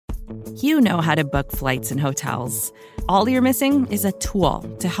You know how to book flights and hotels. All you're missing is a tool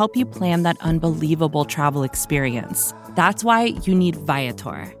to help you plan that unbelievable travel experience. That's why you need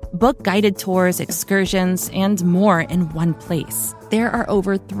Viator. Book guided tours, excursions, and more in one place. There are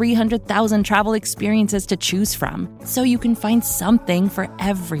over 300,000 travel experiences to choose from, so you can find something for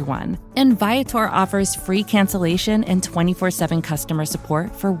everyone. And Viator offers free cancellation and 24/7 customer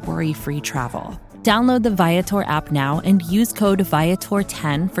support for worry-free travel. Download the Viator app now and use code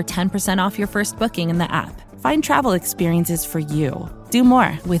Viator10 for 10% off your first booking in the app. Find travel experiences for you. Do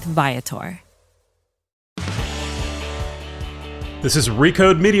more with Viator. This is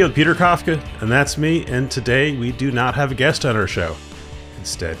Recode Media with Peter Kafka, and that's me, and today we do not have a guest on our show.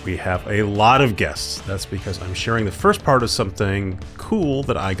 Instead, we have a lot of guests. That's because I'm sharing the first part of something cool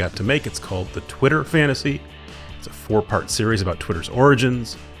that I got to make. It's called the Twitter Fantasy. It's a 4-part series about Twitter's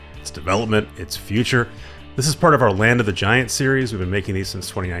origins, its development, its future. This is part of our Land of the Giants series. We've been making these since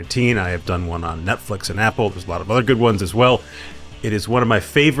 2019. I have done one on Netflix and Apple. There's a lot of other good ones as well. It is one of my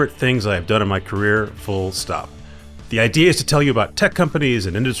favorite things I have done in my career, full stop. The idea is to tell you about tech companies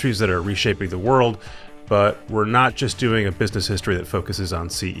and industries that are reshaping the world, but we're not just doing a business history that focuses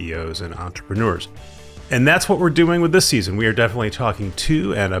on CEOs and entrepreneurs. And that's what we're doing with this season. We are definitely talking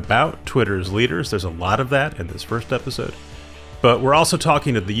to and about Twitter's leaders. There's a lot of that in this first episode. But we're also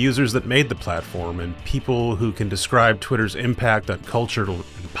talking to the users that made the platform and people who can describe Twitter's impact on culture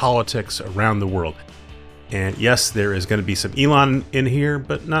and politics around the world. And yes, there is going to be some Elon in here,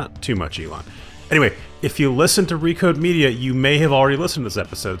 but not too much Elon. Anyway, if you listen to Recode Media, you may have already listened to this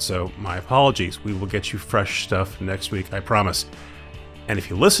episode, so my apologies. We will get you fresh stuff next week, I promise. And if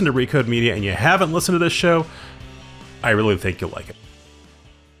you listen to Recode Media and you haven't listened to this show, I really think you'll like it.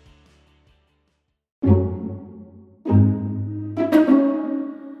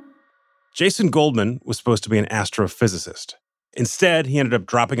 Jason Goldman was supposed to be an astrophysicist. Instead, he ended up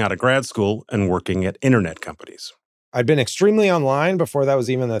dropping out of grad school and working at internet companies. I'd been extremely online before that was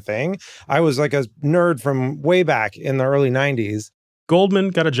even a thing. I was like a nerd from way back in the early 90s. Goldman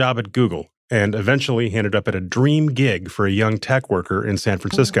got a job at Google and eventually he ended up at a dream gig for a young tech worker in San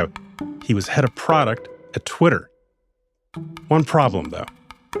Francisco. He was head of product at Twitter. One problem, though.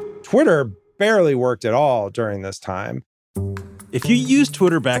 Twitter barely worked at all during this time. If you used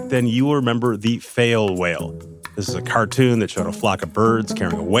Twitter back then, you will remember the fail whale. This is a cartoon that showed a flock of birds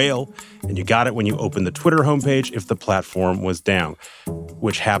carrying a whale, and you got it when you opened the Twitter homepage if the platform was down,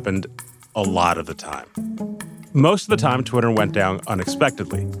 which happened a lot of the time. Most of the time, Twitter went down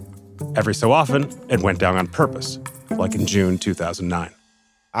unexpectedly. Every so often, it went down on purpose, like in June 2009.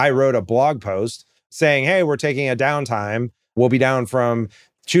 I wrote a blog post saying, hey, we're taking a downtime. We'll be down from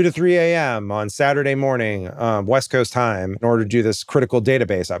 2 to 3 a.m. on Saturday morning, West Coast time, in order to do this critical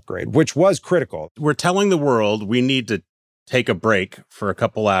database upgrade, which was critical. We're telling the world we need to take a break for a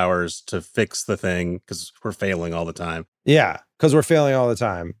couple hours to fix the thing because we're failing all the time. Yeah, because we're failing all the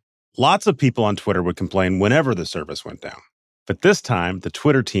time. Lots of people on Twitter would complain whenever the service went down. But this time, the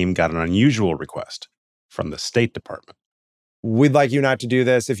Twitter team got an unusual request from the State Department. We'd like you not to do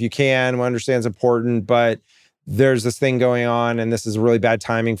this if you can. We understand it's important, but there's this thing going on and this is really bad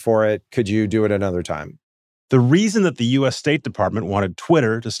timing for it. Could you do it another time? The reason that the U.S. State Department wanted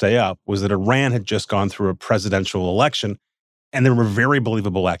Twitter to stay up was that Iran had just gone through a presidential election and there were very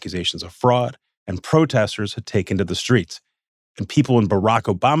believable accusations of fraud and protesters had taken to the streets. And people in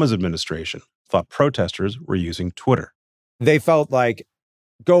Barack Obama's administration thought protesters were using Twitter. They felt like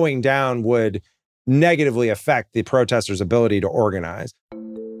going down would negatively affect the protesters' ability to organize.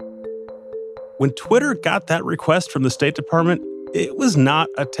 When Twitter got that request from the State Department, it was not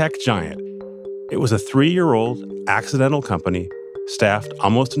a tech giant. It was a 3-year-old accidental company staffed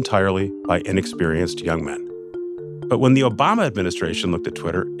almost entirely by inexperienced young men. But when the Obama administration looked at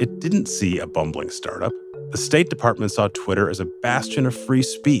Twitter, it didn't see a bumbling startup. The State Department saw Twitter as a bastion of free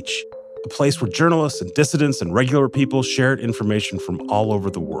speech, a place where journalists and dissidents and regular people shared information from all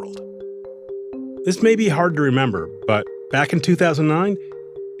over the world. This may be hard to remember, but back in 2009,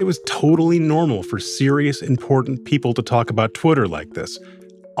 it was totally normal for serious, important people to talk about Twitter like this.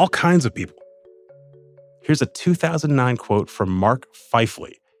 All kinds of people. Here's a 2009 quote from Mark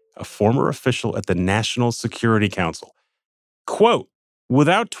Feifley, a former official at the National Security Council. Quote,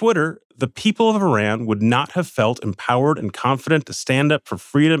 "Without Twitter, the people of Iran would not have felt empowered and confident to stand up for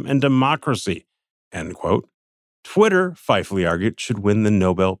freedom and democracy." End quote. Twitter, Feifley argued, should win the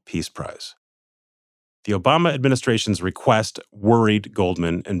Nobel Peace Prize. The Obama administration's request worried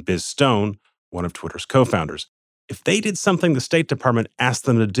Goldman and Biz Stone, one of Twitter's co-founders. If they did something the State Department asked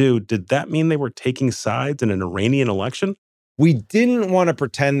them to do, did that mean they were taking sides in an Iranian election? We didn't want to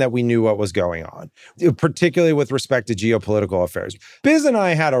pretend that we knew what was going on, particularly with respect to geopolitical affairs. Biz and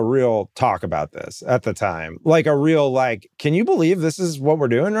I had a real talk about this at the time, like a real, can you believe this is what we're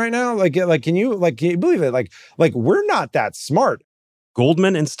doing right now? Can you believe it? Like we're not that smart.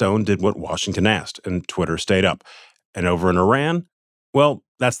 Goldman and Stone did what Washington asked, and Twitter stayed up. And over in Iran, well,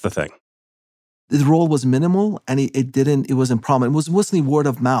 that's the thing. The role was minimal, and it wasn't prominent. It was mostly word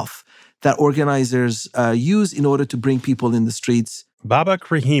of mouth that organizers use in order to bring people in the streets. Babak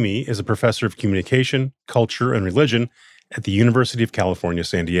Rahimi is a professor of communication, culture, and religion at the University of California,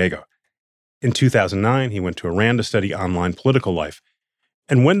 San Diego. In 2009, he went to Iran to study online political life.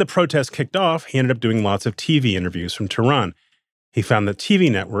 And when the protests kicked off, he ended up doing lots of TV interviews from Tehran. He found that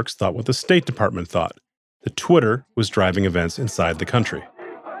TV networks thought what the State Department thought, that Twitter was driving events inside the country.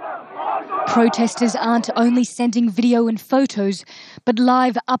 Protesters aren't only sending video and photos, but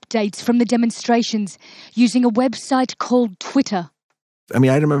live updates from the demonstrations using a website called Twitter. I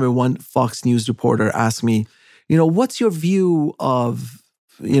mean, I remember one Fox News reporter asked me, what's your view of,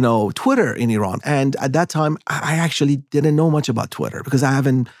 Twitter in Iran? And at that time, I actually didn't know much about Twitter because I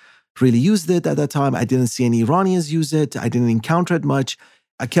haven't really used it at that time. I didn't see any Iranians use it. I didn't encounter it much.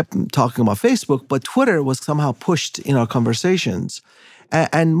 I kept talking about Facebook, but Twitter was somehow pushed in our conversations.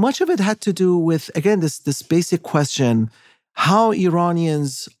 And much of it had to do with, again, this basic question, how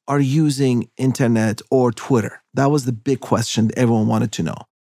Iranians are using internet or Twitter. That was the big question everyone wanted to know.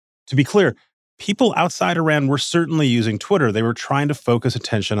 To be clear, people outside Iran were certainly using Twitter. They were trying to focus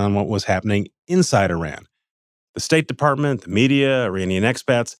attention on what was happening inside Iran. The State Department, the media, Iranian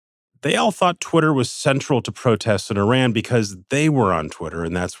expats, they all thought Twitter was central to protests in Iran because they were on Twitter,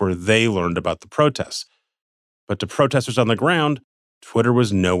 and that's where they learned about the protests. But to protesters on the ground, Twitter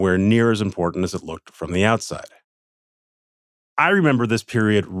was nowhere near as important as it looked from the outside. I remember this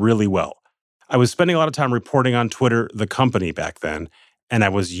period really well. I was spending a lot of time reporting on Twitter, the company back then, and I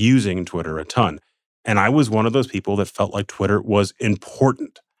was using Twitter a ton. And I was one of those people that felt like Twitter was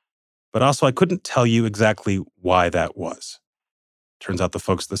important. But also, I couldn't tell you exactly why that was. Turns out the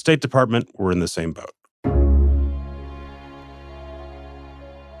folks at the State Department were in the same boat.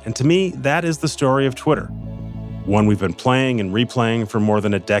 And to me, that is the story of Twitter. One we've been playing and replaying for more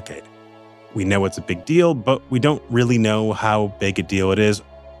than a decade. We know it's a big deal, but we don't really know how big a deal it is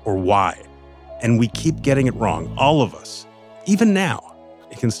or why. And we keep getting it wrong, all of us. Even now,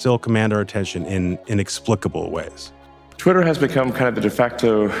 it can still command our attention in inexplicable ways. Twitter has become kind of the de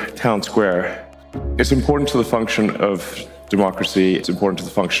facto town square. It's important to the function of democracy. It's important to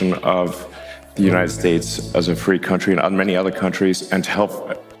the function of the United States as a free country and many other countries, and to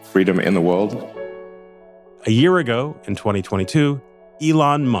help freedom in the world. A year ago, in 2022,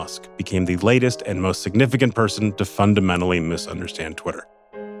 Elon Musk became the latest and most significant person to fundamentally misunderstand Twitter.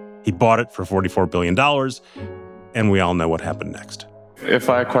 He bought it for $44 billion, and we all know what happened next. If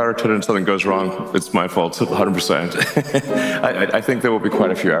I acquire Twitter and something goes wrong, it's my fault, 100%. I think there will be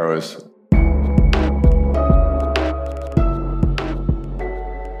quite a few arrows.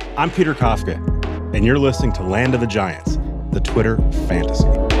 I'm Peter Kafka, and you're listening to Land of the Giants, the Twitter fantasy.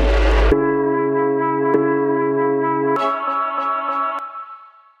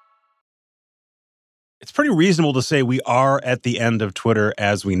 It's pretty reasonable to say we are at the end of Twitter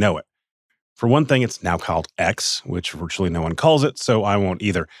as we know it. For one thing, it's now called X, which virtually no one calls it, so I won't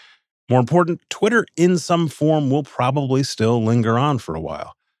either. More important, Twitter in some form will probably still linger on for a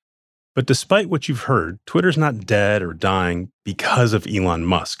while. But despite what you've heard, Twitter's not dead or dying because of Elon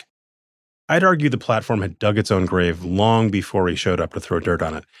Musk. I'd argue the platform had dug its own grave long before he showed up to throw dirt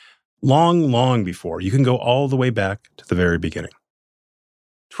on it. Long, long before. You can go all the way back to the very beginning.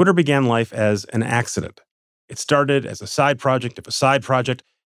 Twitter began life as an accident. It started as a side project of a side project,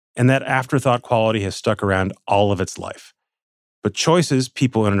 and that afterthought quality has stuck around all of its life. But choices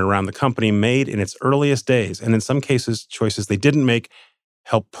people in and around the company made in its earliest days, and in some cases, choices they didn't make,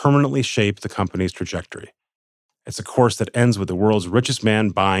 helped permanently shape the company's trajectory. It's a course that ends with the world's richest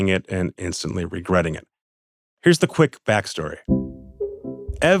man buying it and instantly regretting it. Here's the quick backstory.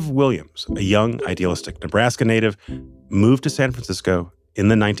 Ev Williams, a young, idealistic Nebraska native, moved to San Francisco in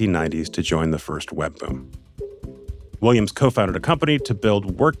the 1990s to join the first web boom. Williams co-founded a company to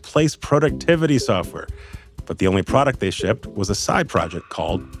build workplace productivity software, but the only product they shipped was a side project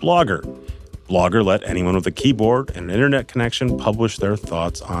called Blogger. Blogger let anyone with a keyboard and an internet connection publish their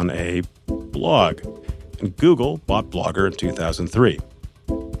thoughts on a blog, and Google bought Blogger in 2003.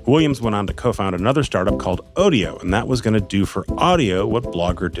 Williams went on to co-found another startup called Odeo, and that was going to do for audio what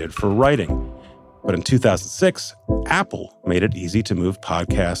Blogger did for writing. But in 2006, Apple made it easy to move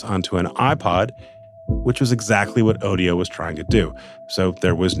podcasts onto an iPod, which was exactly what Odeo was trying to do. So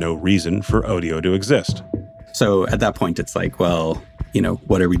there was no reason for Odeo to exist. So at that point, it's like, well,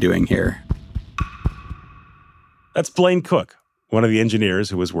 what are we doing here? That's Blaine Cook, one of the engineers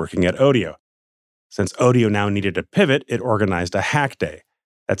who was working at Odeo. Since Odeo now needed a pivot, it organized a hack day.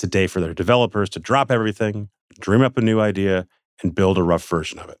 That's a day for their developers to drop everything, dream up a new idea, and build a rough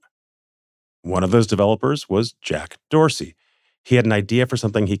version of it. One of those developers was Jack Dorsey. He had an idea for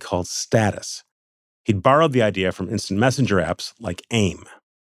something he called Status. He'd borrowed the idea from instant messenger apps like AIM.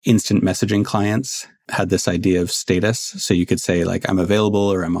 Instant messaging clients had this idea of status. So you could say, like, I'm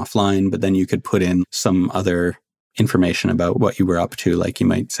available or I'm offline, but then you could put in some other information about what you were up to. Like you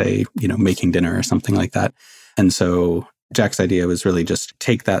might say, making dinner or something like that. And so Jack's idea was really just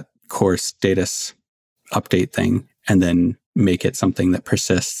take that core status update thing and then make it something that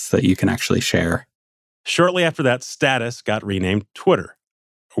persists that you can actually share. Shortly after that, Status got renamed Twitter,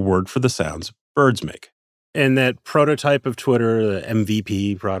 a word for the sounds birds make. And that prototype of Twitter, the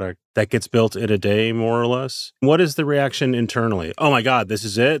MVP product, that gets built in a day, more or less. What is the reaction internally? Oh my God, this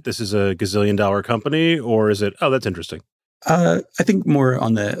is it? This is a gazillion-dollar company? Or is it, oh, that's interesting? I think more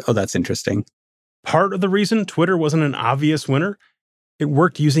on the, oh, that's interesting. Part of the reason Twitter wasn't an obvious winner, it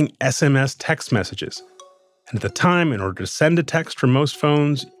worked using SMS text messages. And at the time, in order to send a text from most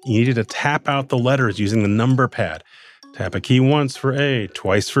phones, you needed to tap out the letters using the number pad. Tap a key once for A,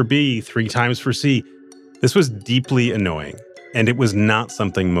 twice for B, 3 times for C. This was deeply annoying, and it was not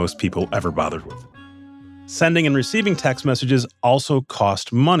something most people ever bothered with. Sending and receiving text messages also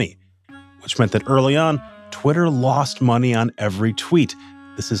cost money, which meant that early on, Twitter lost money on every tweet.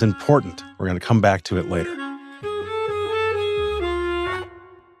 This is important. We're going to come back to it later.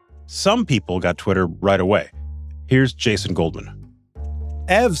 Some people got Twitter right away. Here's Jason Goldman.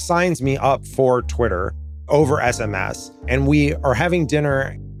 Ev signs me up for Twitter over SMS, and we are having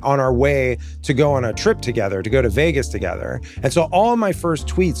dinner on our way to go on a trip together, to go to Vegas together. And so all of my first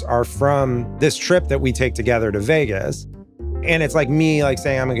tweets are from this trip that we take together to Vegas. And it's like me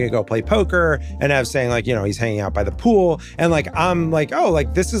saying I'm gonna go play poker, and Ev saying he's hanging out by the pool. And I'm like, oh,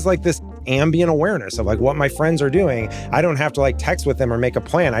 this is this ambient awareness of what my friends are doing. I don't have to text with them or make a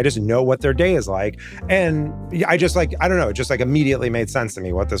plan. I just know what their day is like. And I just I don't know, it just immediately made sense to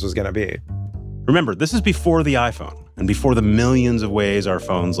me what this was gonna be. Remember, this is before the iPhone and before the millions of ways our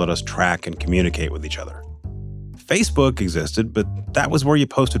phones let us track and communicate with each other. Facebook existed, but that was where you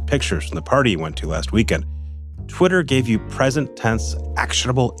posted pictures from the party you went to last weekend. Twitter gave you present tense,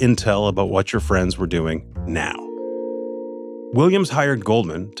 actionable intel about what your friends were doing now. Williams hired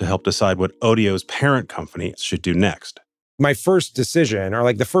Goldman to help decide what Odeo's parent company should do next. My first decision,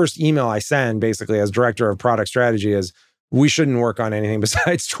 or the first email I send basically as director of product strategy, is we shouldn't work on anything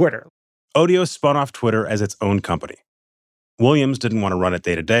besides Twitter. Odeo spun off Twitter as its own company. Williams didn't want to run it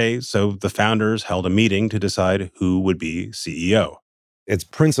day to day, so the founders held a meeting to decide who would be CEO. It's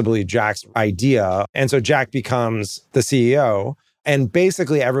principally Jack's idea. And so Jack becomes the CEO, and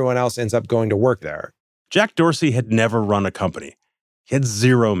basically everyone else ends up going to work there. Jack Dorsey had never run a company. He had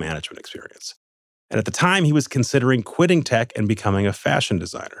zero management experience. And at the time, he was considering quitting tech and becoming a fashion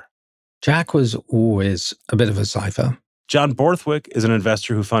designer. Jack was always a bit of a cipher. John Borthwick is an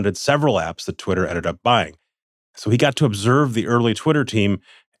investor who funded several apps that Twitter ended up buying. So he got to observe the early Twitter team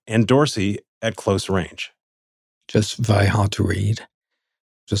and Dorsey at close range. Just very hard to read.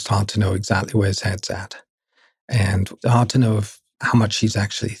 Just hard to know exactly where his head's at. And hard to know how much he's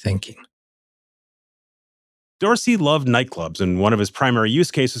actually thinking. Dorsey loved nightclubs, and one of his primary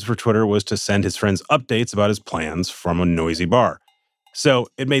use cases for Twitter was to send his friends updates about his plans from a noisy bar. So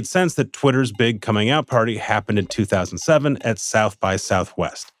it made sense that Twitter's big coming out party happened in 2007 at South by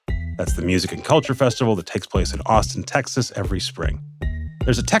Southwest. That's the music and culture festival that takes place in Austin, Texas every spring.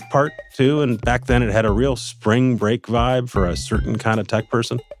 There's a tech part, too, and back then it had a real spring break vibe for a certain kind of tech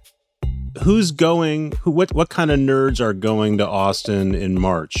person. Who's going? What kind of nerds are going to Austin in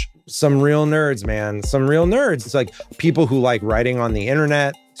March? Some real nerds, man. Some real nerds. It's people who like writing on the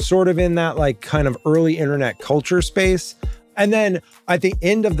internet, sort of in that kind of early internet culture space. And then at the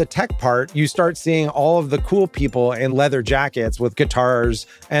end of the tech part, you start seeing all of the cool people in leather jackets with guitars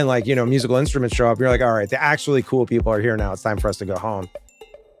and musical instruments show up. You're like, all right, the actually cool people are here now. It's time for us to go home.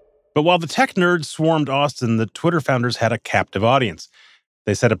 But while the tech nerds swarmed Austin, the Twitter founders had a captive audience.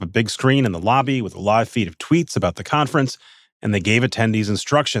 They set up a big screen in the lobby with a live feed of tweets about the conference, and they gave attendees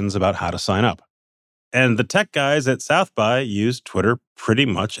instructions about how to sign up. And the tech guys at South by used Twitter pretty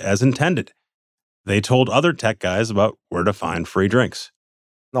much as intended. They told other tech guys about where to find free drinks.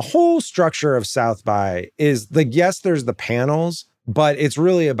 The whole structure of South by is yes, there's the panels, but it's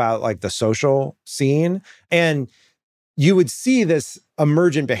really about the social scene. And you would see this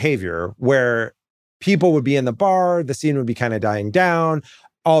emergent behavior where people would be in the bar, the scene would be kind of dying down.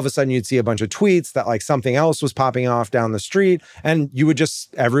 all of a sudden you'd see a bunch of tweets that like something else was popping off down the street. And you would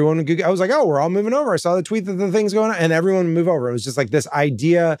just, everyone would, I was like, oh, we're all moving over. I saw the tweet that the thing's going on, and everyone would move over. It was just like this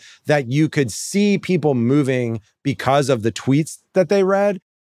idea that you could see people moving because of the tweets that they read.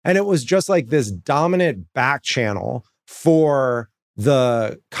 And it was just like this dominant back channel for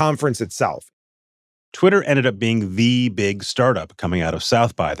the conference itself. Twitter ended up being the big startup coming out of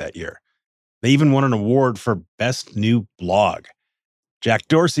South by that year. They even won an award for Best New Blog. Jack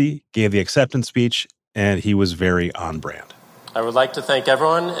Dorsey gave the acceptance speech, and he was very on brand. I would like to thank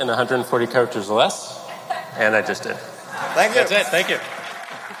everyone in 140 characters or less, and I just did. Thank you. That's it. Thank you.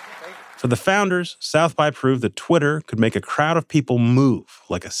 For the founders, South by proved that Twitter could make a crowd of people move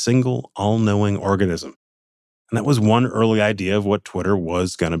like a single, all-knowing organism. And that was one early idea of what Twitter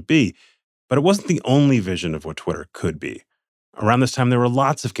was going to be. But it wasn't the only vision of what Twitter could be. Around this time, there were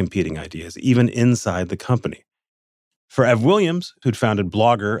lots of competing ideas, even inside the company. For Ev Williams, who'd founded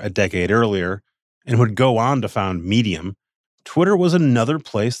Blogger a decade earlier and would go on to found Medium, Twitter was another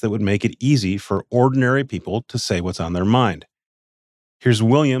place that would make it easy for ordinary people to say what's on their mind. Here's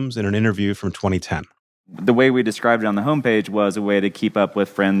Williams in an interview from 2010. The way we described it on the homepage was a way to keep up with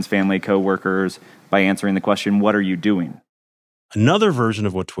friends, family, coworkers by answering the question, what are you doing? Another version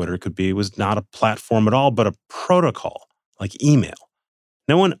of what Twitter could be was not a platform at all, but a protocol, like email.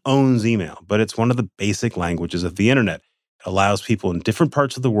 No one owns email, but it's one of the basic languages of the internet. It allows people in different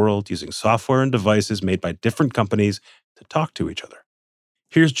parts of the world using software and devices made by different companies to talk to each other.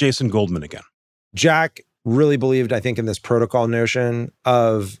 Here's Jason Goldman again. Jack really believed, I think, in this protocol notion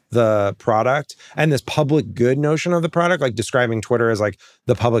of the product and this public good notion of the product, like describing Twitter as like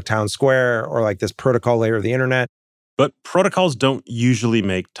the public town square or like this protocol layer of the internet. But protocols don't usually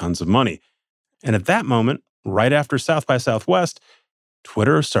make tons of money. And at that moment, right after South by Southwest,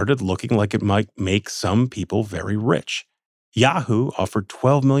 Twitter started looking like it might make some people very rich. Yahoo offered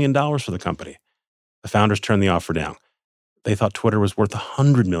 $12 million for the company. The founders turned the offer down. They thought Twitter was worth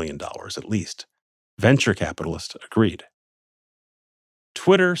 $100 million at least. Venture capitalists agreed.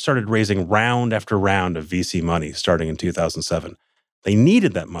 Twitter started raising round after round of VC money starting in 2007. They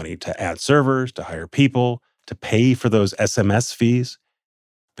needed that money to add servers, to hire people, to pay for those SMS fees.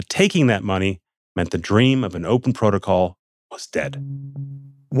 But taking that money meant the dream of an open protocol was dead.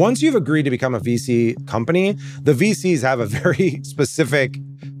 Once you've agreed to become a VC company, the VCs have a very specific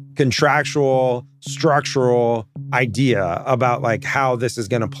contractual, structural idea about like how this is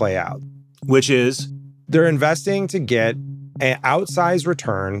going to play out. Which is? They're investing to get an outsized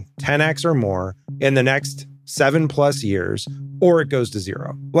return, 10x or more, in the next 7+ years, or it goes to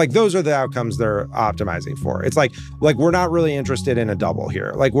zero. Like those are the outcomes they're optimizing for. It's like we're not really interested in a double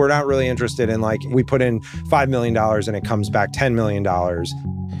here. Like we're not really interested in like we put in $5 million and it comes back $10 million.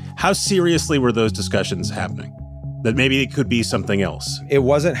 How seriously were those discussions happening? That maybe it could be something else? It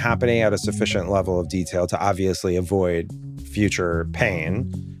wasn't happening at a sufficient level of detail to obviously avoid future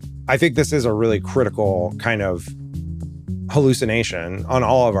pain. I think this is a really critical kind of hallucination on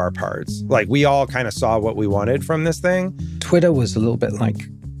all of our parts. Like we all kind of saw what we wanted from this thing. Twitter was a little bit like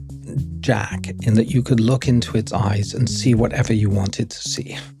Jack in that you could look into its eyes and see whatever you wanted to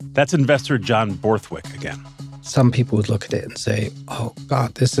see. That's investor John Borthwick again. Some people would look at it and say, oh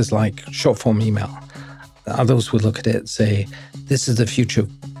God, this is like short form email. Others would look at it and say, this is the future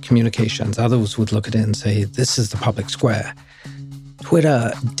of communications. Others would look at it and say, this is the public square.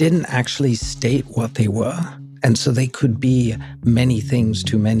 Twitter didn't actually state what they were. And so they could be many things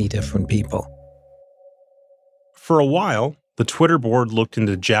to many different people. For a while, the Twitter board looked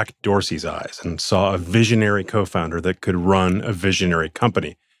into Jack Dorsey's eyes and saw a visionary co-founder that could run a visionary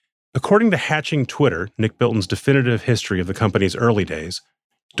company. According to Hatching Twitter, Nick Bilton's definitive history of the company's early days,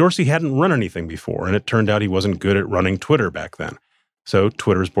 Dorsey hadn't run anything before, and it turned out he wasn't good at running Twitter back then. So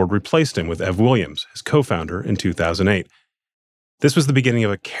Twitter's board replaced him with Ev Williams, his co-founder, in 2008. This was the beginning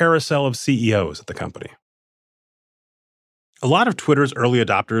of a carousel of CEOs at the company. A lot of Twitter's early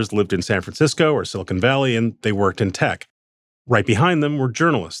adopters lived in San Francisco or Silicon Valley, and they worked in tech. Right behind them were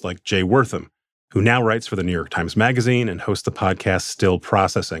journalists like Jay Wortham, who now writes for the New York Times Magazine and hosts the podcast Still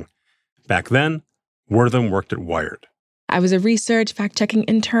Processing. Back then, Wortham worked at Wired. I was a research fact-checking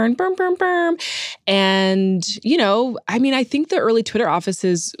intern, And, I think the early Twitter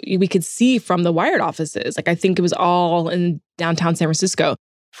offices we could see from the Wired offices. Like, I think it was all in downtown San Francisco.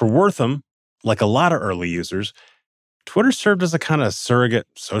 For Wortham, like a lot of early users, Twitter served as a kind of surrogate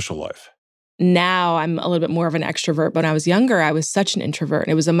social life. Now I'm a little bit more of an extrovert. But when I was younger, I was such an introvert.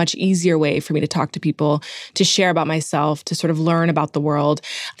 And it was a much easier way for me to talk to people, to share about myself, to sort of learn about the world.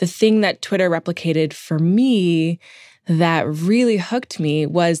 The thing that Twitter replicated for me that really hooked me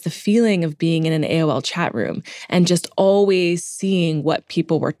was the feeling of being in an AOL chat room and just always seeing what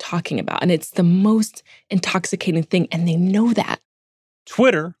people were talking about. And it's the most intoxicating thing, and they know that.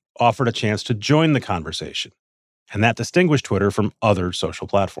 Twitter offered a chance to join the conversation, and that distinguished Twitter from other social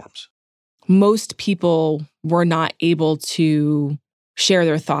platforms. Most people were not able to share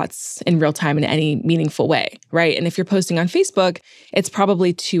their thoughts in real time in any meaningful way, right? And if you're posting on Facebook, it's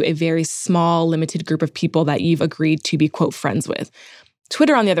probably to a very small, limited group of people that you've agreed to be, quote, friends with.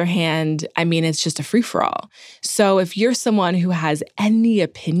 Twitter, on the other hand, I mean, it's just a free-for-all. So if you're someone who has any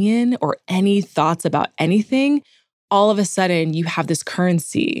opinion or any thoughts about anything, all of a sudden you have this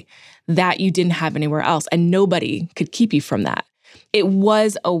currency that you didn't have anywhere else, and nobody could keep you from that. It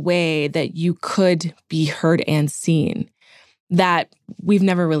was a way that you could be heard and seen that we've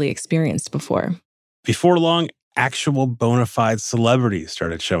never really experienced before. Before long, actual bona fide celebrities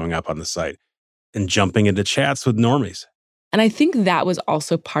started showing up on the site and jumping into chats with normies. And I think that was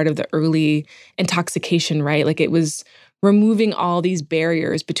also part of the early intoxication, right? Like it was removing all these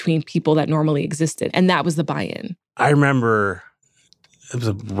barriers between people that normally existed. And that was the buy-in. I remember it was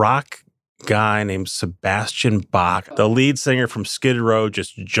a rock guy named Sebastian Bach, the lead singer from Skid Row,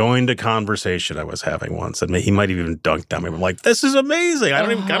 just joined a conversation I was having once, and he might have even dunked on me. I'm like, this is amazing. I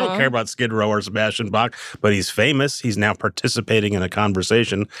don't care about Skid Row or Sebastian Bach, but he's famous. He's now participating in a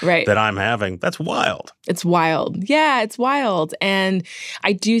conversation that I'm having. That's wild. It's wild. Yeah, it's wild. And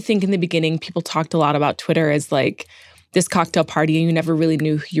I do think in the beginning, people talked a lot about Twitter as like this cocktail party, and you never really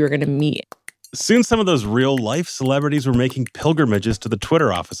knew who you were going to meet. Soon, some of those real-life celebrities were making pilgrimages to the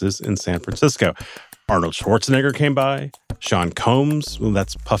Twitter offices in San Francisco. Arnold Schwarzenegger came by. Sean Combs, well,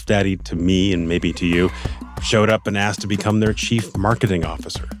 that's Puff Daddy to me and maybe to you, showed up and asked to become their chief marketing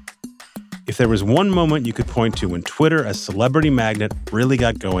officer. If there was one moment you could point to when Twitter as celebrity magnet really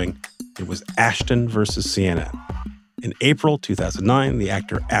got going, it was Ashton versus CNN. In April 2009, the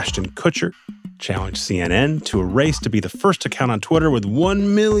actor Ashton Kutcher challenged CNN to a race to be the first account on Twitter with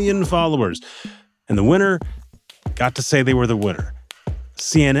 1 million followers. And the winner got to say they were the winner.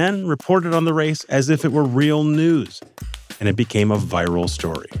 CNN reported on the race as if it were real news, and it became a viral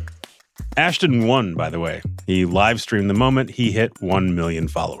story. Ashton won, by the way. He live-streamed the moment he hit 1 million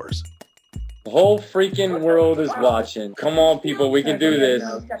followers. The whole freaking world is watching. Come on, people, we can do this.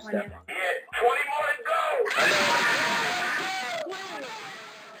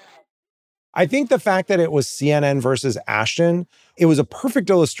 I think the fact that it was CNN versus Ashton, it was a perfect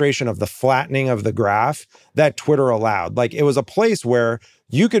illustration of the flattening of the graph that Twitter allowed. Like, it was a place where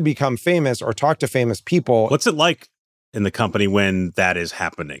you could become famous or talk to famous people. What's it like in the company when that is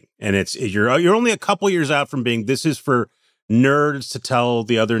happening? And you're only a couple years out from being, this is for nerds to tell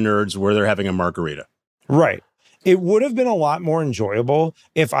the other nerds where they're having a margarita. Right. It would have been a lot more enjoyable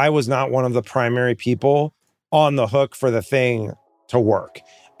if I was not one of the primary people on the hook for the thing to work.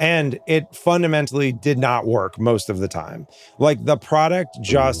 And it fundamentally did not work most of the time. Like, the product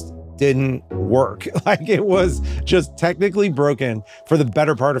just didn't work. Like, it was just technically broken for the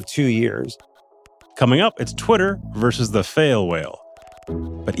better part of 2 years. Coming up, it's Twitter versus the fail whale.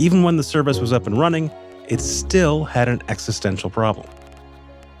 But even when the service was up and running, it still had an existential problem.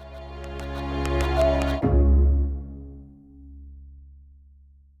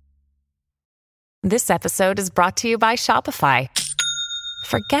 This episode is brought to you by Shopify.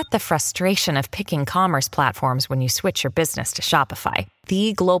 Forget the frustration of picking commerce platforms when you switch your business to Shopify,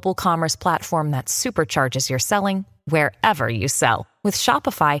 the global commerce platform that supercharges your selling wherever you sell. With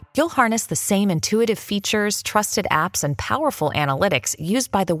Shopify, you'll harness the same intuitive features, trusted apps, and powerful analytics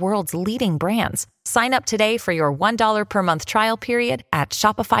used by the world's leading brands. Sign up today for your $1 per month trial period at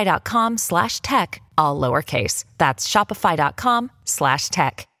shopify.com/tech, all lowercase. That's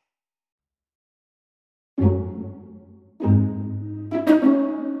shopify.com/tech.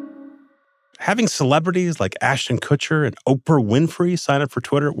 Having celebrities like Ashton Kutcher and Oprah Winfrey sign up for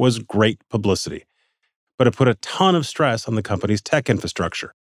Twitter was great publicity, but it put a ton of stress on the company's tech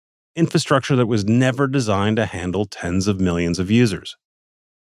infrastructure that was never designed to handle tens of millions of users.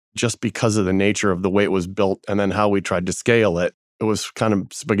 Just because of the nature of the way it was built and then how we tried to scale it, it was kind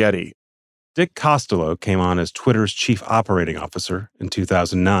of spaghetti. Dick Costolo came on as Twitter's chief operating officer in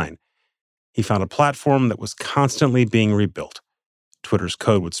 2009. He found a platform that was constantly being rebuilt. Twitter's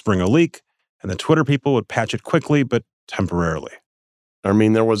code would spring a leak, and the Twitter people would patch it quickly, but temporarily. I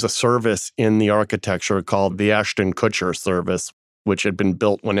mean, there was a service in the architecture called the Ashton Kutcher service, which had been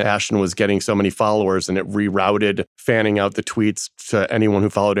built when Ashton was getting so many followers, and it rerouted fanning out the tweets to anyone who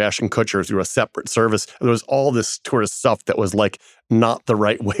followed Ashton Kutcher through a separate service. There was all this sort of stuff that was like not the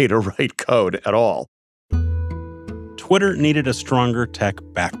right way to write code at all. Twitter needed a stronger tech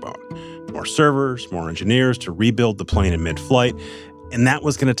backbone. more servers, more engineers to rebuild the plane in mid-flight, and that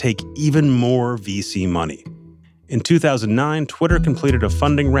was going to take even more VC money. In 2009, Twitter completed a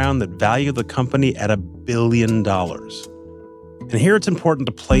funding round that valued the company at $1 billion. And here it's important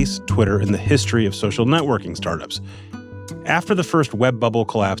to place Twitter in the history of social networking startups. After the first web bubble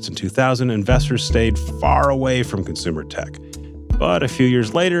collapsed in 2000, investors stayed far away from consumer tech. But a few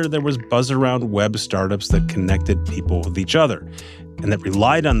years later, there was buzz around web startups that connected people with each other and that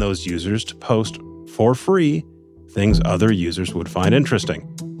relied on those users to post for free things other users would find interesting.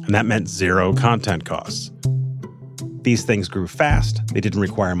 And that meant zero content costs. These things grew fast, they didn't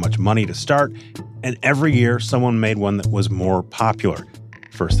require much money to start, and every year someone made one that was more popular.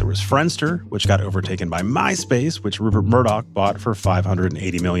 First there was Friendster, which got overtaken by MySpace, which Rupert Murdoch bought for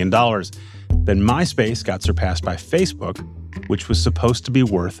 $580 million. Then MySpace got surpassed by Facebook, which was supposed to be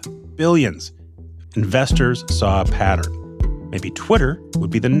worth billions. Investors saw a pattern. Maybe Twitter would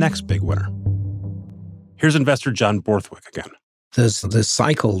be the next big winner. Here's investor John Borthwick again. There's this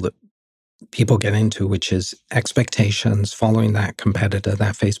cycle that people get into, which is expectations following that competitor,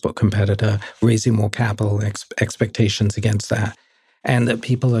 that Facebook competitor, raising more capital, expectations against that. And that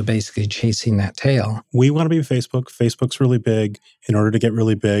people are basically chasing that tail. We want to be Facebook. Facebook's really big. In order to get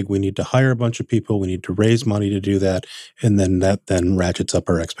really big, we need to hire a bunch of people. We need to raise money to do that. And then that then ratchets up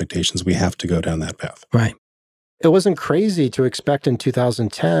our expectations. We have to go down that path. Right. It wasn't crazy to expect in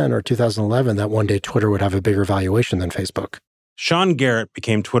 2010 or 2011 that one day Twitter would have a bigger valuation than Facebook. Sean Garrett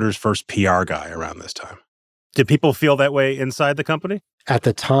became Twitter's first PR guy around this time. Did people feel that way inside the company? At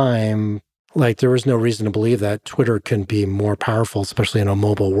the time, there was no reason to believe that Twitter can be more powerful, especially in a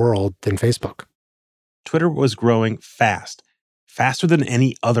mobile world, than Facebook. Twitter was growing fast, faster than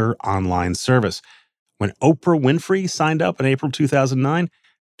any other online service. When Oprah Winfrey signed up in April 2009,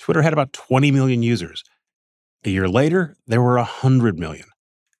 Twitter had about 20 million users. A year later, there were 100 million.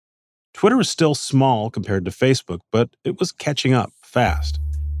 Twitter was still small compared to Facebook, but it was catching up fast.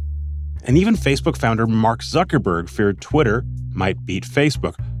 And even Facebook founder Mark Zuckerberg feared Twitter might beat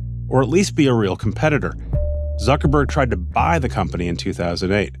Facebook, or at least be a real competitor. Zuckerberg tried to buy the company in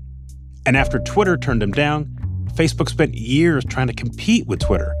 2008. And after Twitter turned him down, Facebook spent years trying to compete with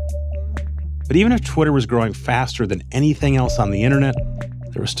Twitter. But even if Twitter was growing faster than anything else on the internet,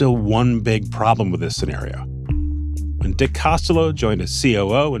 there was still one big problem with this scenario. When Dick Costolo joined as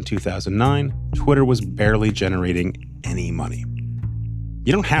COO in 2009, Twitter was barely generating any money.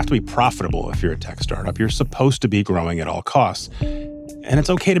 You don't have to be profitable if you're a tech startup. You're supposed to be growing at all costs. And it's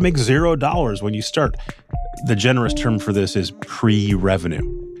okay to make $0 when you start. The generous term for this is pre-revenue.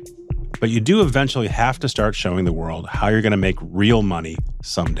 But you do eventually have to start showing the world how you're going to make real money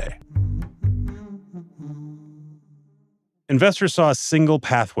someday. Investors saw a single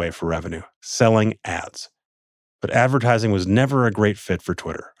pathway for revenue, selling ads. But advertising was never a great fit for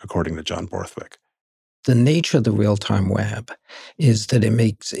Twitter, according to John Borthwick. The nature of the real-time web is that it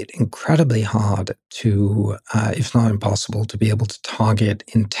makes it incredibly hard to, if not impossible, to be able to target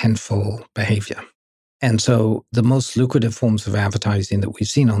intentful behavior. And so the most lucrative forms of advertising that we've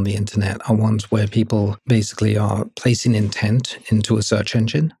seen on the internet are ones where people basically are placing intent into a search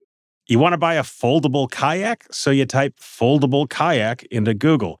engine. You want to buy a foldable kayak? So you type foldable kayak into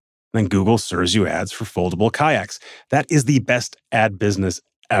Google. Then Google serves you ads for foldable kayaks. That is the best ad business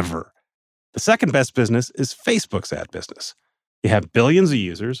ever. The second best business is Facebook's ad business. You have billions of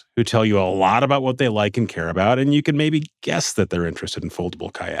users who tell you a lot about what they like and care about, and you can maybe guess that they're interested in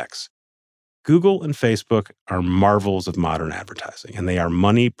foldable kayaks. Google and Facebook are marvels of modern advertising, and they are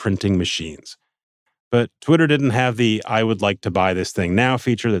money-printing machines. But Twitter didn't have the I would like to buy this thing now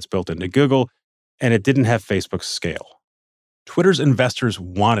feature that's built into Google, and it didn't have Facebook's scale. Twitter's investors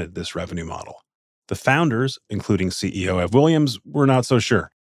wanted this revenue model. The founders, including CEO Ev Williams, were not so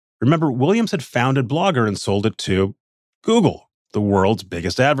sure. Remember, Williams had founded Blogger and sold it to Google, the world's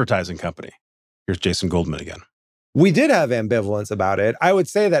biggest advertising company. Here's Jason Goldman again. We did have ambivalence about it. I would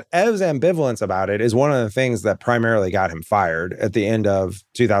say that Ev's ambivalence about it is one of the things that primarily got him fired at the end of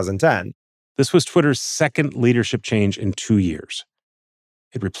 2010. This was Twitter's second leadership change in 2 years.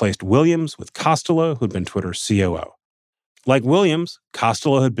 It replaced Williams with Costolo, who'd been Twitter's COO. Like Williams,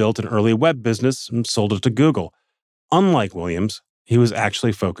 Costolo had built an early web business and sold it to Google. Unlike Williams, he was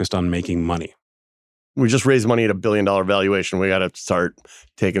actually focused on making money. We just raised money at $1 billion valuation. We got to start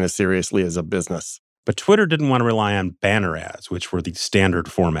taking this seriously as a business. But Twitter didn't want to rely on banner ads, which were the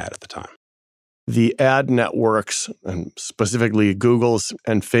standard format at the time. The ad networks, and specifically Google's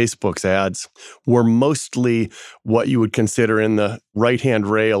and Facebook's ads, were mostly what you would consider in the right-hand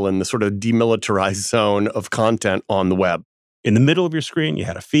rail in the sort of demilitarized zone of content on the web. In the middle of your screen, you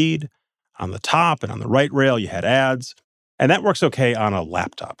had a feed. On the top and on the right rail, you had ads. And that works okay on a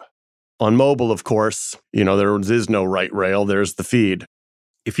laptop. On mobile, of course, there is no right rail. There's the feed.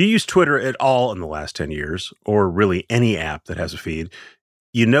 If you use Twitter at all in the last 10 years, or really any app that has a feed,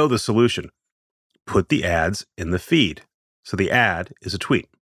 you know the solution. Put the ads in the feed. So the ad is a tweet.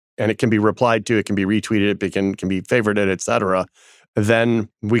 And it can be replied to, it can be retweeted, it can be favorited, etc. Then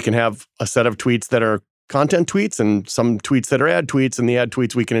we can have a set of tweets that are content tweets and some tweets that are ad tweets, and the ad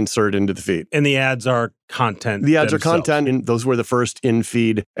tweets we can insert into the feed. And the ads are content. The ads themselves. are content, and those were the first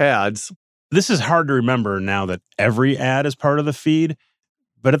in-feed ads. This is hard to remember now that every ad is part of the feed,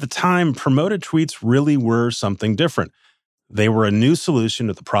 but at the time, promoted tweets really were something different. They were a new solution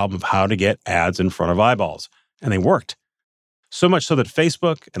to the problem of how to get ads in front of eyeballs, and they worked. So much so that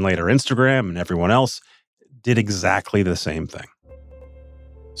Facebook and later Instagram and everyone else did exactly the same thing.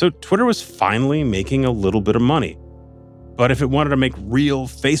 So Twitter was finally making a little bit of money. But if it wanted to make real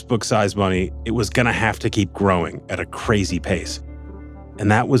Facebook-sized money, it was going to have to keep growing at a crazy pace. And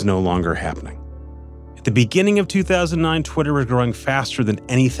that was no longer happening. At the beginning of 2009, Twitter was growing faster than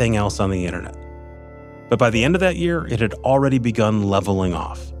anything else on the internet. But by the end of that year, it had already begun leveling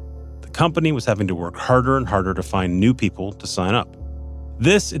off. The company was having to work harder and harder to find new people to sign up.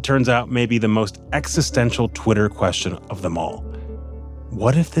 This, it turns out, may be the most existential Twitter question of them all.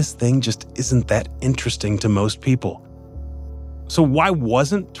 What if this thing just isn't that interesting to most people? So why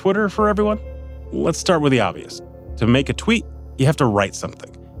wasn't Twitter for everyone? Let's start with the obvious. To make a tweet, you have to write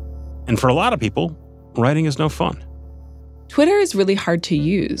something. And for a lot of people, writing is no fun. Twitter is really hard to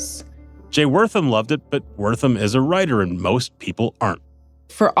use. Jay Wortham loved it, but Wortham is a writer and most people aren't.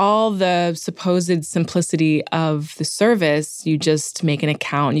 For all the supposed simplicity of the service, you just make an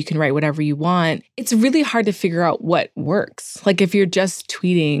account, you can write whatever you want. It's really hard to figure out what works. Like if you're just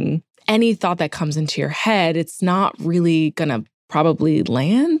tweeting any thought that comes into your head, it's not really going to probably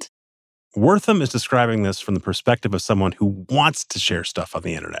land. Wortham is describing this from the perspective of someone who wants to share stuff on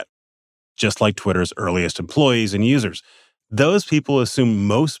the internet. Just like Twitter's earliest employees and users, those people assume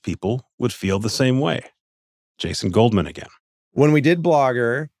most people would feel the same way. Jason Goldman again. When we did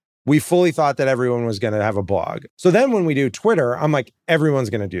Blogger, we fully thought that everyone was going to have a blog. So then when we do Twitter, I'm like, everyone's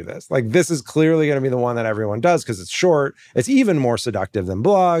going to do this. Like, this is clearly going to be the one that everyone does because it's short. It's even more seductive than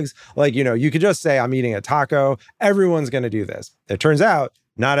blogs. Like, you could just say, I'm eating a taco. Everyone's going to do this. It turns out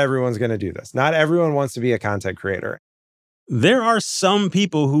not everyone's going to do this. Not everyone wants to be a content creator. There are some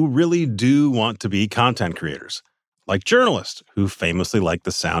people who really do want to be content creators, like journalists who famously like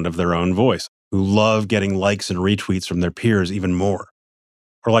the sound of their own voice, who love getting likes and retweets from their peers even more.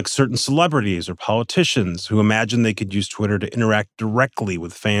 Or like certain celebrities or politicians who imagine they could use Twitter to interact directly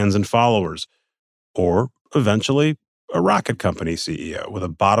with fans and followers. Or, eventually, a rocket company CEO with a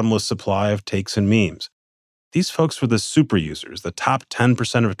bottomless supply of takes and memes. These folks were the super users, the top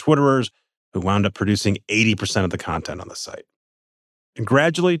 10% of Twitterers who wound up producing 80% of the content on the site. And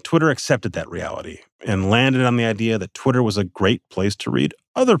gradually, Twitter accepted that reality and landed on the idea that Twitter was a great place to read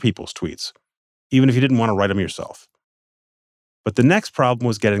other people's tweets, even if you didn't want to write them yourself. But the next problem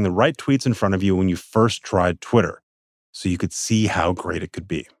was getting the right tweets in front of you when you first tried Twitter, so you could see how great it could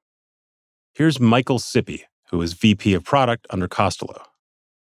be. Here's Michael Sippy, who is VP of Product under Costello.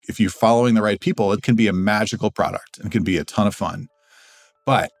 If you're following the right people, it can be a magical product and it can be a ton of fun.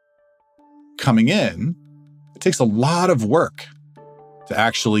 But coming in, it takes a lot of work to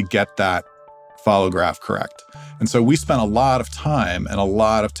actually get that follow graph correct. And so we spent a lot of time and a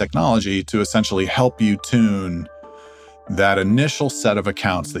lot of technology to essentially help you tune that initial set of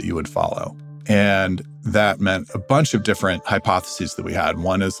accounts that you would follow. And that meant a bunch of different hypotheses that we had.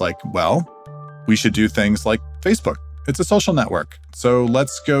 One is like, well, we should do things like Facebook. It's a social network. So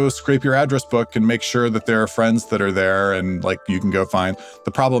let's go scrape your address book and make sure that there are friends that are there and like you can go find.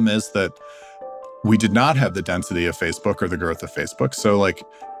 The problem is that we did not have the density of Facebook or the growth of Facebook. So like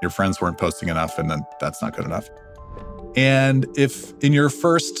your friends weren't posting enough and then that's not good enough. And if in your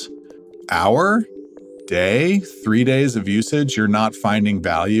first hour, day, 3 days of usage, you're not finding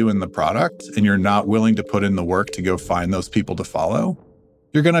value in the product and you're not willing to put in the work to go find those people to follow,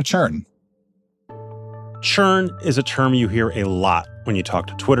 you're going to churn. Churn is a term you hear a lot when you talk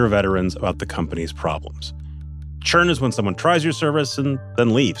to Twitter veterans about the company's problems. Churn is when someone tries your service and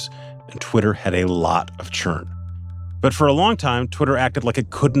then leaves, and Twitter had a lot of churn. But for a long time, Twitter acted like it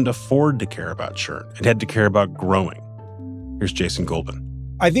couldn't afford to care about churn. It had to care about growing. Here's Jason Goldman.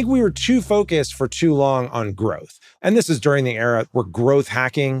 I think we were too focused for too long on growth. And this is during the era where growth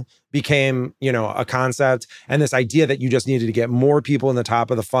hacking became, a concept. And this idea that you just needed to get more people in the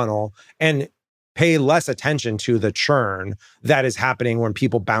top of the funnel and pay less attention to the churn that is happening when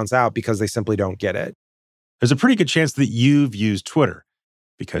people bounce out because they simply don't get it. There's a pretty good chance that you've used Twitter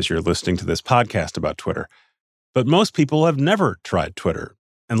because you're listening to this podcast about Twitter. But most people have never tried Twitter.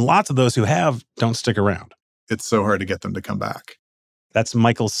 And lots of those who have don't stick around. It's so hard to get them to come back. That's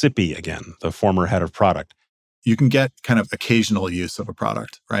Michael Sippy again, the former head of product. You can get kind of occasional use of a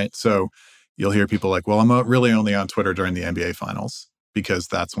product, right? So you'll hear people like, well, I'm really only on Twitter during the NBA finals because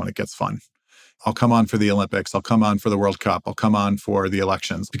that's when it gets fun. I'll come on for the Olympics. I'll come on for the World Cup. I'll come on for the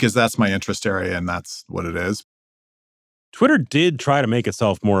elections because that's my interest area and that's what it is. Twitter did try to make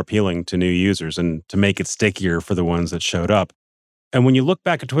itself more appealing to new users and to make it stickier for the ones that showed up. And when you look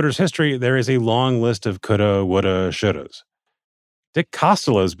back at Twitter's history, there is a long list of coulda, woulda, shouldas. Dick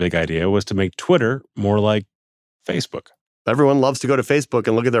Costolo's big idea was to make Twitter more like Facebook. Everyone loves to go to Facebook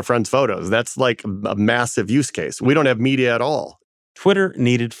and look at their friends' photos. That's like a massive use case. We don't have media at all. Twitter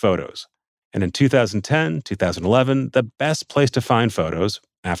needed photos. And in 2010, 2011, the best place to find photos,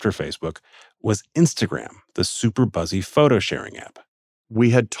 after Facebook, was Instagram, the super buzzy photo sharing app.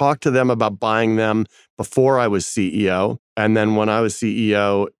 We had talked to them about buying them before I was CEO. And then when I was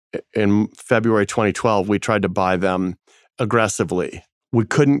CEO in February 2012, we tried to buy them aggressively. We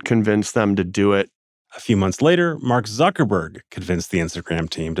couldn't convince them to do it. A few months later, Mark Zuckerberg convinced the Instagram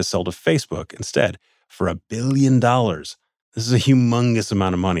team to sell to Facebook instead for $1 billion. This is a humongous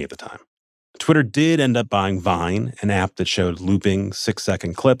amount of money at the time. Twitter did end up buying Vine, an app that showed looping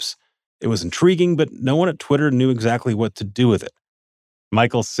 6-second clips. It was intriguing, but no one at Twitter knew exactly what to do with it.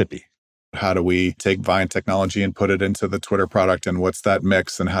 Michael Sippy. How do we take Vine technology and put it into the Twitter product? And what's that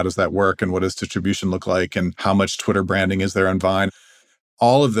mix? And how does that work? And what does distribution look like? And how much Twitter branding is there on Vine?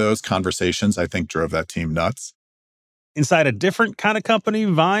 All of those conversations, I think, drove that team nuts. Inside a different kind of company,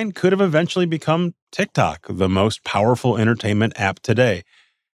 Vine could have eventually become TikTok, the most powerful entertainment app today.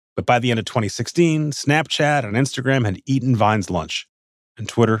 But by the end of 2016, Snapchat and Instagram had eaten Vine's lunch, and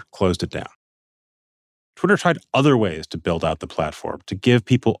Twitter closed it down. Twitter tried other ways to build out the platform, to give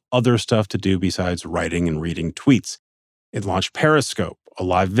people other stuff to do besides writing and reading tweets. It launched Periscope, a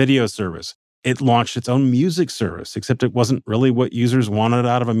live video service. It launched its own music service, except it wasn't really what users wanted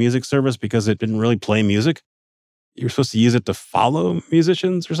out of a music service because it didn't really play music. You were supposed to use it to follow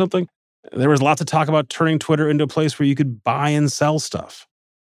musicians or something. There was lots of talk about turning Twitter into a place where you could buy and sell stuff.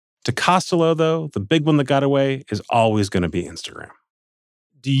 To Costolo, though, the big one that got away is always going to be Instagram.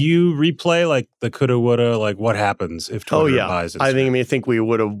 Do you replay like the coulda, woulda, like what happens if Twitter buys Instagram? I think we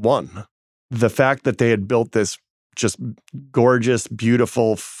would have won. The fact that they had built this just gorgeous,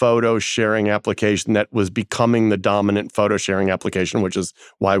 beautiful photo sharing application that was becoming the dominant photo sharing application, which is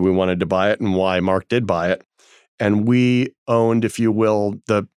why we wanted to buy it and why Mark did buy it. And we owned, if you will,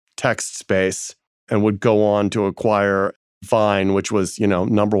 the text space and would go on to acquire Vine, which was,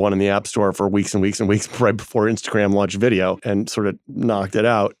 number one in the App Store for weeks and weeks and weeks right before Instagram launched video and sort of knocked it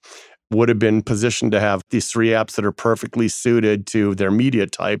out, would have been positioned to have these three apps that are perfectly suited to their media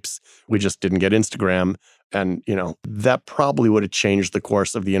types. We just didn't get Instagram. And, that probably would have changed the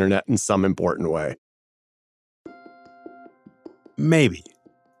course of the internet in some important way. Maybe.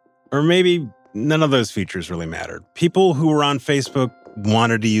 Or maybe none of those features really mattered. People who were on Facebook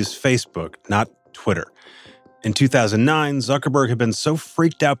wanted to use Facebook, not Twitter. In 2009, Zuckerberg had been so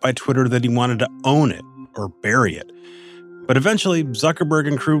freaked out by Twitter that he wanted to own it or bury it. But eventually, Zuckerberg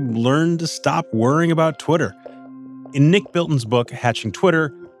and crew learned to stop worrying about Twitter. In Nick Bilton's book, Hatching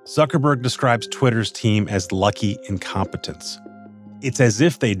Twitter, Zuckerberg describes Twitter's team as lucky incompetence. It's as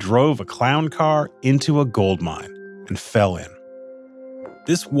if they drove a clown car into a gold mine and fell in.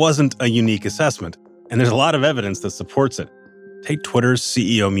 This wasn't a unique assessment, and there's a lot of evidence that supports it. Take Twitter's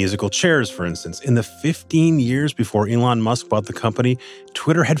CEO musical chairs, for instance. In the 15 years before Elon Musk bought the company,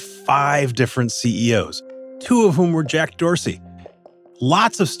 Twitter had 5 different CEOs, 2 of whom were Jack Dorsey.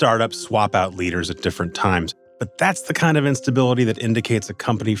 Lots of startups swap out leaders at different times, but that's the kind of instability that indicates a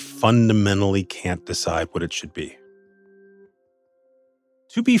company fundamentally can't decide what it should be.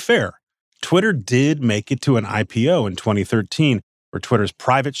 To be fair, Twitter did make it to an IPO in 2013, where Twitter's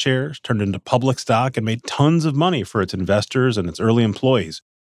private shares turned into public stock and made tons of money for its investors and its early employees.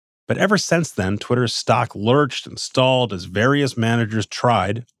 But ever since then, Twitter's stock lurched and stalled as various managers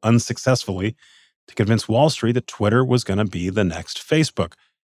tried, unsuccessfully, to convince Wall Street that Twitter was going to be the next Facebook.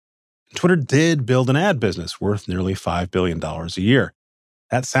 And Twitter did build an ad business worth nearly $5 billion a year.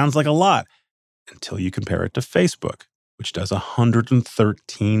 That sounds like a lot until you compare it to Facebook, which does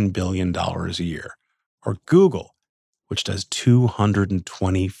 $113 billion a year, or Google, which does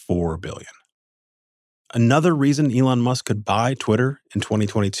 $224 billion. Another reason Elon Musk could buy Twitter in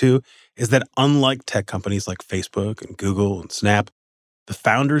 2022 is that unlike tech companies like Facebook and Google and Snap, the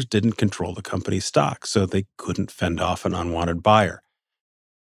founders didn't control the company's stock, so they couldn't fend off an unwanted buyer.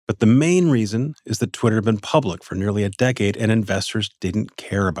 But the main reason is that Twitter had been public for nearly a decade and investors didn't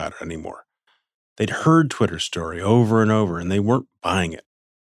care about it anymore. They'd heard Twitter's story over and over and they weren't buying it.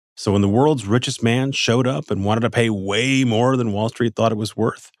 So when the world's richest man showed up and wanted to pay way more than Wall Street thought it was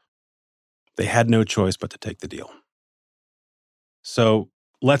worth, they had no choice but to take the deal. So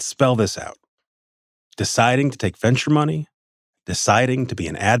let's spell this out. Deciding to take venture money, deciding to be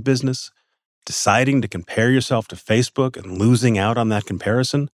an ad business, deciding to compare yourself to Facebook and losing out on that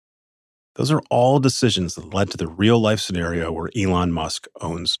comparison, those are all decisions that led to the real-life scenario where Elon Musk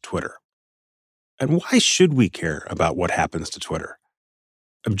owns Twitter. And why should we care about what happens to Twitter?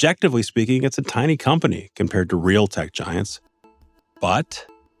 Objectively speaking, it's a tiny company compared to real tech giants. But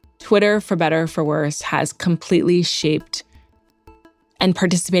Twitter, for better or for worse, has completely shaped and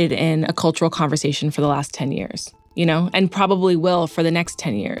participated in a cultural conversation for the last 10 years, and probably will for the next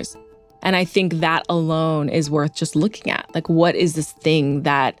 10 years. And I think that alone is worth just looking at. Like, what is this thing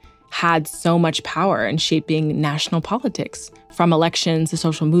that had so much power in shaping national politics, from elections to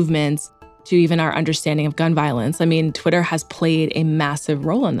social movements to even our understanding of gun violence? I mean, Twitter has played a massive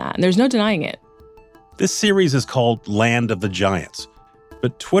role in that, and there's no denying it. This series is called Land of the Giants,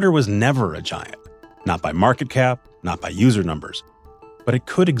 but Twitter was never a giant. Not by market cap, not by user numbers. But it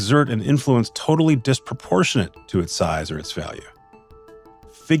could exert an influence totally disproportionate to its size or its value.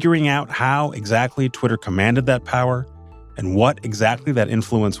 Figuring out how exactly Twitter commanded that power and what exactly that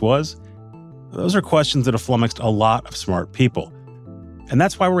influence was, those are questions that have flummoxed a lot of smart people. And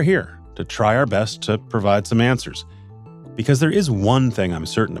that's why we're here, to try our best to provide some answers. Because there is one thing I'm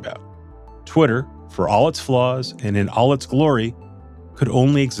certain about. Twitter, for all its flaws and in all its glory, could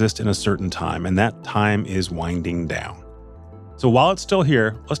only exist in a certain time, and that time is winding down. So while it's still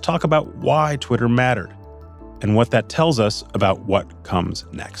here, let's talk about why Twitter mattered and what that tells us about what comes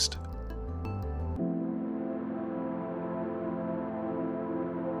next.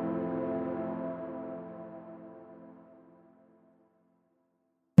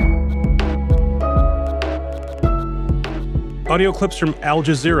 Audio clips from Al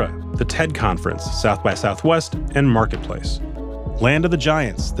Jazeera, the TED Conference, South by Southwest, and Marketplace. Land of the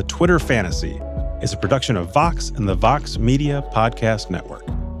Giants, the Twitter Fantasy, is a production of Vox and the Vox Media Podcast Network.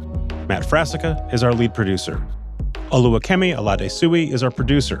 Matt Frasica is our lead producer. Oluwakemi Aladesui is our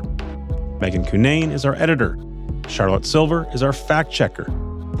producer. Megan Cunane is our editor. Charlotte Silver is our fact-checker.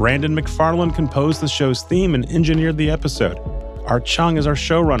 Brandon McFarland composed the show's theme and engineered the episode. Art Chung is our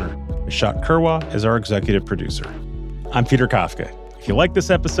showrunner. Nishat Kurwa is our executive producer. I'm Peter Kafka. If you like this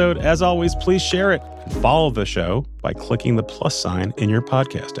episode, as always, please share it and follow the show by clicking the plus sign in your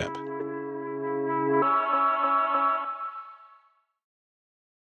podcast app.